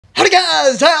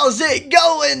Guys, how's it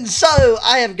going? So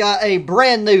I have got a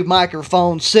brand new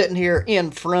microphone sitting here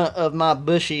in front of my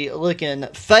bushy looking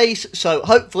face, so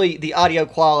hopefully the audio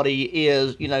quality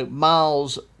is,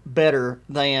 miles better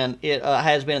than it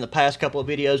has been in the past couple of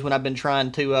videos when I've been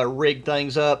trying to rig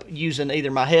things up using either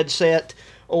my headset,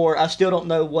 or I still don't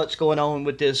know what's going on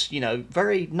with this,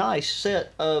 very nice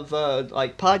set of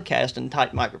like podcasting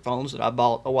type microphones that I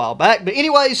bought a while back. But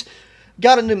anyways,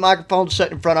 got a new microphone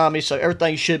set in front of me, so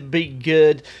everything should be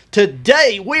good.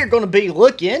 Today, we're going to be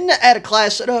looking at a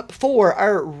class setup for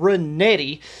our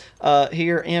RENETTI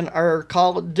here in our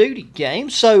Call of Duty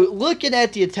game. So, looking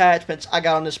at the attachments I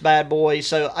got on this bad boy,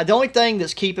 so the only thing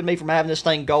that's keeping me from having this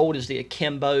thing gold is the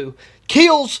akimbo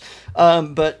kills,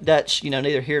 but that's,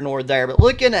 neither here nor there. But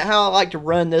looking at how I like to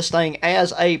run this thing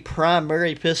as a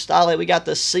primary pistol, we got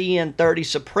the CN30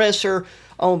 suppressor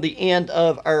on the end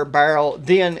of our barrel.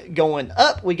 Then going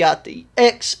up, we got the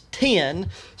X10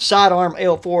 sidearm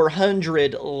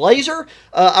L400 laser.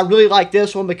 I really like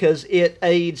this one because it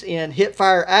aids in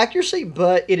hipfire accuracy,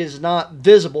 but it is not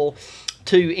visible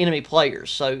to enemy players.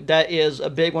 So that is a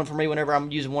big one for me whenever I'm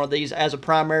using one of these as a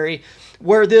primary.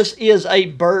 Where this is a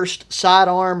burst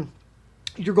sidearm,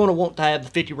 you're going to want to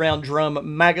have the 50-round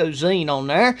drum magazine on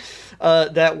there.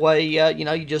 That way,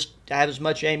 you just have as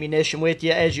much ammunition with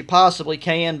you as you possibly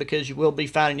can, because you will be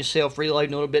finding yourself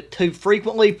reloading a little bit too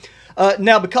frequently.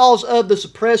 Now, because of the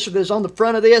suppressor that's on the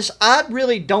front of this, I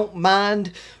really don't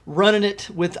mind running it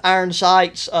with iron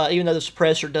sights, even though the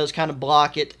suppressor does kind of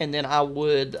block it. And then I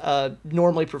would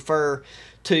normally prefer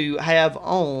to have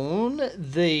on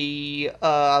the,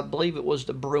 I believe it was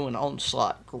the Bruin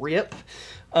Onslaught grip.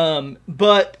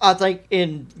 But I think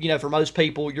for most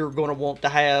people, you're going to want to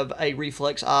have a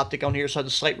reflex optic on here, so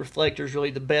the slate reflector is really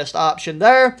the best option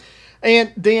there.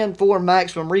 And then for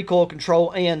maximum recoil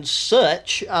control and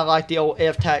such, I like the old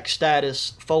FTAC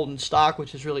status folding stock,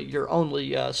 which is really your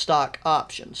only stock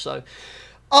option. So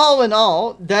all in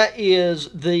all, that is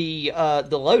the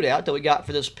loadout that we got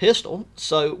for this pistol.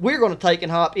 So we're going to take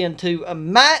and hop into a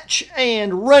match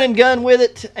and run and gun with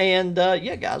it. And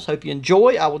yeah, guys, hope you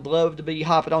enjoy. I would love to be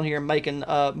hopping on here and making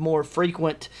more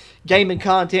frequent gaming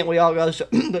content. We all go,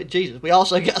 but Jesus, we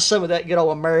also got some of that good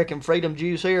old American freedom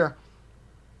juice here,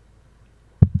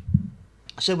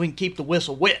 so we can keep the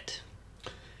whistle wet.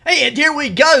 And here we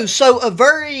go. So a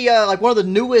very, like one of the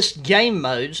newest game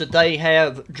modes that they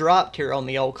have dropped here on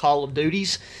the old Call of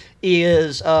Duties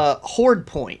is Horde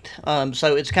Point.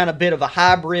 So it's kind of a bit of a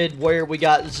hybrid where we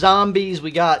got zombies,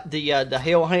 we got the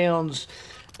hellhounds,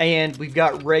 and we've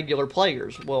got regular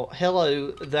players. Well,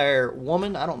 hello there,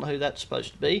 woman. I don't know who that's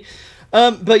supposed to be.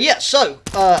 But yeah, so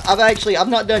I've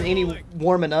not done any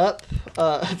warming up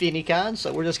of any kind,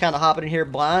 so we're just kind of hopping in here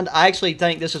blind. I actually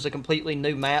think this is a completely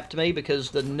new map to me,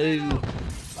 because the new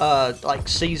like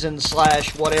season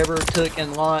 / whatever took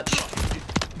and launched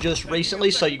just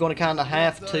recently, so you're going to kind of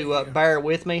have to bear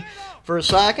with me for a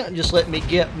second. Just let me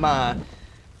get my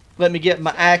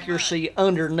accuracy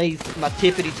underneath my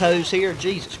tippity toes here.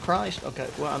 Jesus Christ. Okay,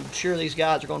 well, I'm sure these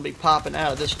guys are going to be popping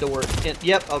out of this door.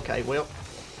 Yep, okay, well,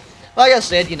 like I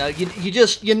said, you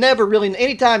never really,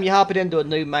 anytime you hop it into a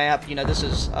new map, this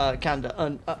is kind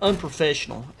of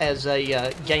unprofessional as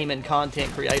a gaming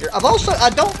content creator. I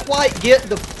don't quite get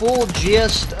the full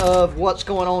gist of what's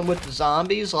going on with the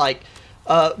zombies, like,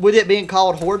 with it being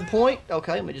called Horde Point.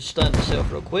 Okay, let me just stun myself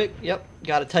real quick. Yep,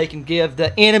 got to take and give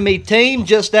the enemy team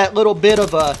just that little bit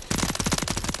of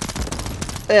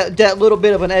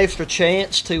an extra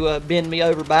chance to bend me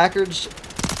over backwards.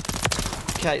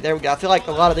 Okay, there we go. I feel like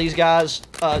a lot of these guys,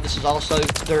 this is also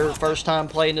their first time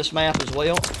playing this map as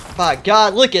well. By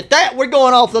God, look at that! We're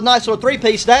going off the nice little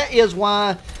three-piece. That is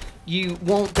why you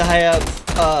want to have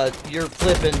your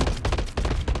flipping.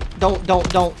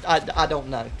 I don't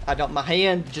know. My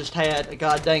hand just had a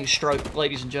goddamn stroke,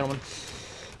 ladies and gentlemen.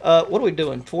 What are we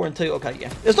doing? 4 and 2? Okay,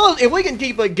 yeah. As long as, if we can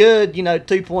keep a good,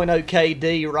 2.0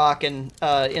 KD rocking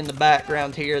in the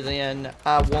background here, then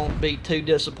I won't be too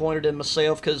disappointed in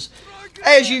myself, because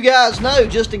as you guys know,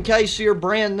 just in case you're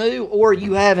brand new or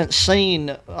you haven't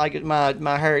seen like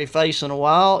my hairy face in a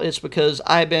while, it's because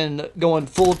I've been going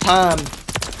full-time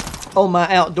on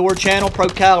my outdoor channel,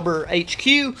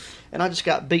 ProCaliberHQ, and I just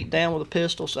got beat down with a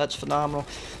pistol, so that's phenomenal.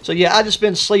 So yeah, I just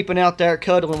been sleeping out there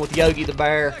cuddling with Yogi the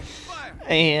Bear,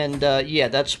 and yeah,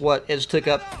 that's what has took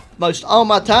up most all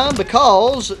my time,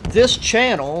 because this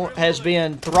channel has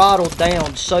been throttled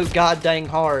down so goddamn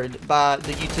hard by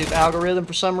the YouTube algorithm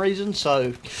for some reason.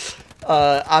 So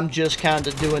I'm just kind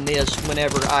of doing this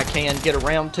whenever I can get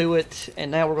around to it,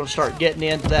 and now we're going to start getting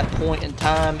into that point in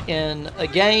time in a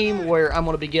game where I'm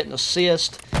going to be getting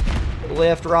assist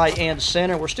left, right, and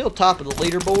center. We're still top of the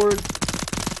leaderboard.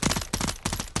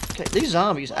 Okay, these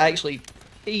zombies actually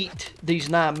eat these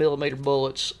 9mm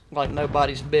bullets like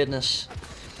nobody's business.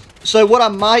 So what I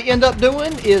might end up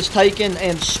doing is taking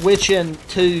and switching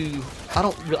to...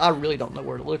 I really don't know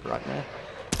where to look right now.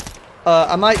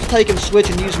 I might take and switch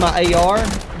and use my AR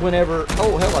whenever...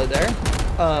 Oh, hello there.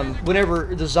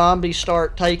 Whenever the zombies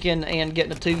start taking and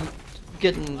getting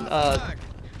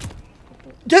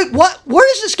Dude, what? Where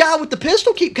does this guy with the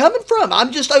pistol keep coming from?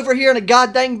 I'm just over here in a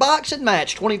goddamn boxing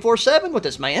match 24/7 with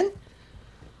this man.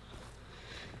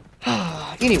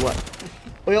 Anyway.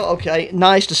 Well, okay.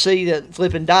 Nice to see that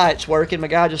flipping diet's working. My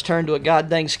guy just turned to a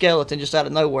goddamn skeleton just out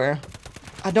of nowhere.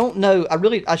 I don't know.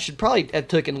 I should probably have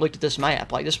took and looked at this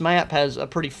map. Like, this map has a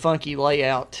pretty funky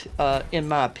layout, in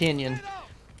my opinion.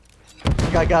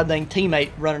 I got a goddamn teammate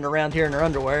running around here in their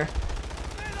underwear.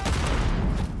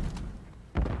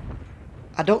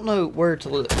 I don't know where to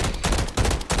look.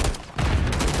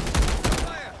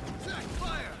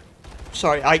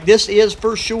 Sorry, this is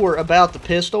for sure about the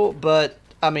pistol, but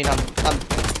I mean,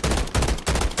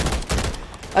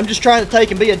 I'm just trying to take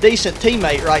and be a decent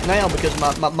teammate right now because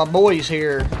my boys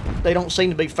here, they don't seem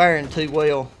to be faring too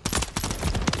well.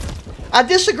 I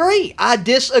disagree. I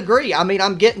mean,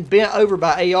 I'm getting bent over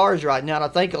by ARs right now, and I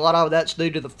think a lot of that's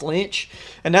due to the flinch.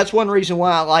 And that's one reason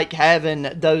why I like having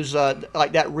those,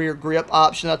 like that rear grip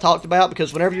option I talked about,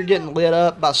 because whenever you're getting lit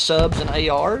up by subs and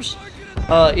ARs,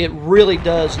 it really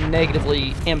does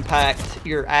negatively impact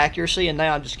your accuracy, and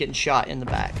now I'm just getting shot in the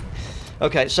back.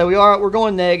 Okay, so we're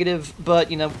going negative, but,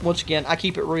 you know, once again, I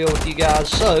keep it real with you guys,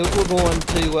 so we're going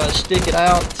to stick it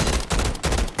out.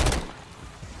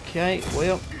 Okay,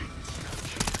 well...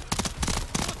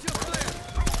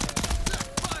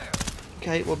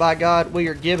 Okay, well, by God, we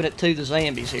are giving it to the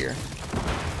zombies here.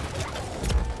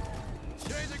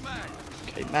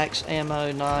 Okay, max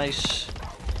ammo, nice.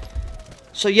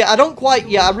 So, yeah,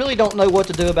 I really don't know what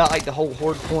to do about, like, the whole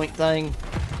horde point thing.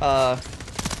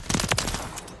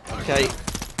 Okay.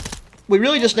 We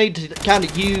really just need to kind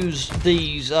of use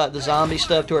these, the zombie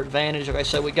stuff to our advantage. Okay,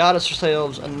 so we got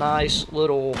ourselves a nice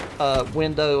little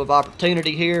window of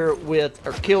opportunity here with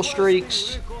our kill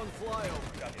streaks.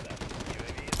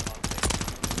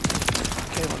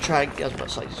 Okay, I'm gonna try, I was about to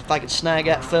say, if I can snag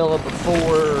that fella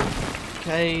before.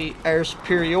 Okay, air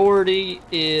superiority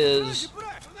is...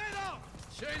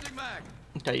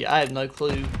 Okay, yeah, I have no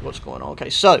clue what's going on. Okay,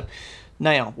 so...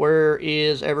 Now, where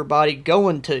is everybody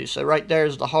going to? So right there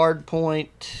is the hard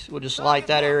point. We'll just light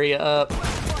that area up.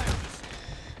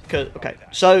 Okay,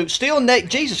 so still,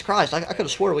 Jesus Christ, I could have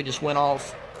swore we just went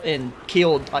off and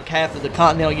killed like half of the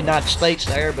continental United States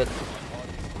there, but...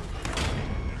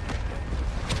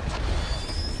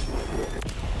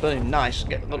 Boom, nice.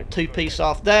 Get a little two-piece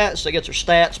off that, so it gets our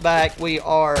stats back. We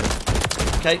are...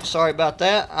 Okay, sorry about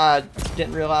that. I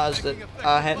didn't realize that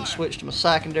I hadn't switched to my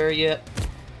secondary yet.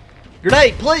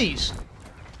 Grenade, please!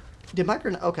 Did my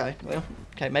grenade... Okay, well,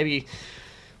 okay, maybe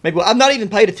I'm not even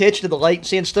paid attention to the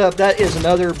latency and stuff. That is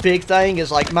another big thing,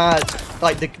 is like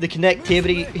the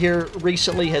connectivity here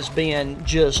recently has been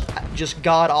just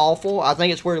god-awful. I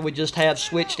think it's where we just have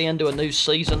switched into a new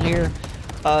season here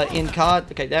in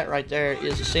COD. Okay, that right there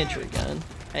is a sentry gun,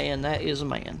 and that is a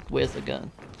man with a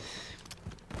gun.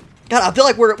 God, I feel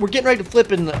like we're getting ready to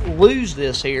flip and lose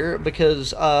this here,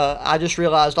 because I just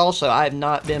realized also I have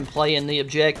not been playing the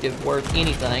objective worth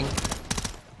anything.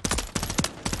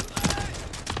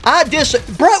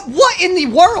 Bro, what in the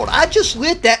world? I just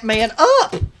lit that man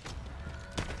up!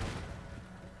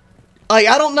 Like,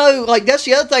 I don't know, like, that's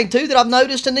the other thing, too, that I've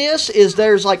noticed in this, is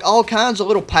there's, like, all kinds of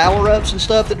little power-ups and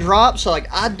stuff that drop, so, like,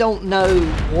 I don't know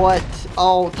what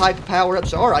all type of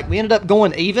power-ups are. Like, we ended up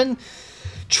going even,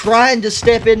 trying to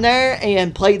step in there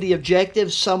and play the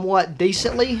objective somewhat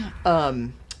decently. But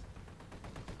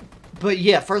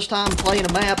yeah, first time playing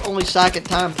a map, only second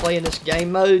time playing this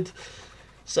game mode.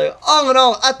 So all in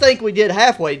all, I think we did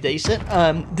halfway decent.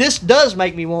 This does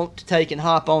make me want to take and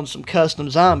hop on some custom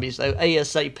zombies though,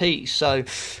 ASAP. So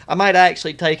I might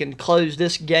actually take and close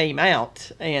this game out,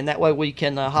 and that way we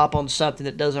can hop on something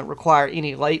that doesn't require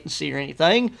any latency or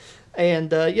anything.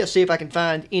 And, yeah, see if I can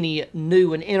find any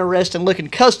new and interesting looking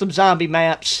custom zombie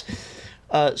maps.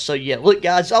 So, yeah, look,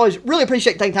 guys, I always really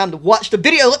appreciate taking time to watch the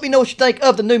video. Let me know what you think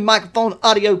of the new microphone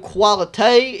audio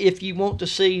quality, if you want to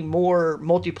see more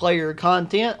multiplayer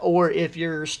content, or if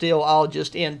you're still all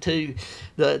just into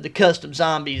the custom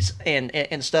zombies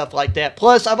and stuff like that.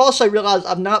 Plus, I've also realized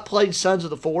I've not played Sons of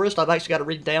the Forest. I've actually got to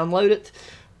re-download it.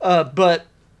 But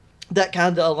that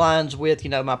kind of aligns with, you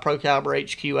know, my ProCaliber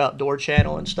HQ outdoor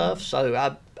channel and stuff. So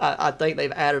I think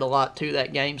they've added a lot to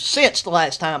that game since the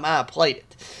last time I played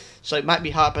it. So might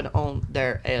be hopping on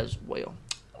there as well.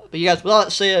 But you guys, with all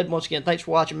that said, once again, thanks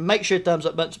for watching. Make sure to thumbs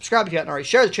up button, subscribe if you haven't already,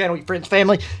 share the channel with your friends,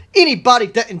 family, anybody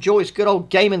that enjoys good old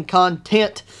gaming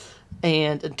content.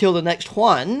 And until the next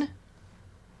one,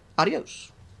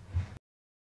 adios.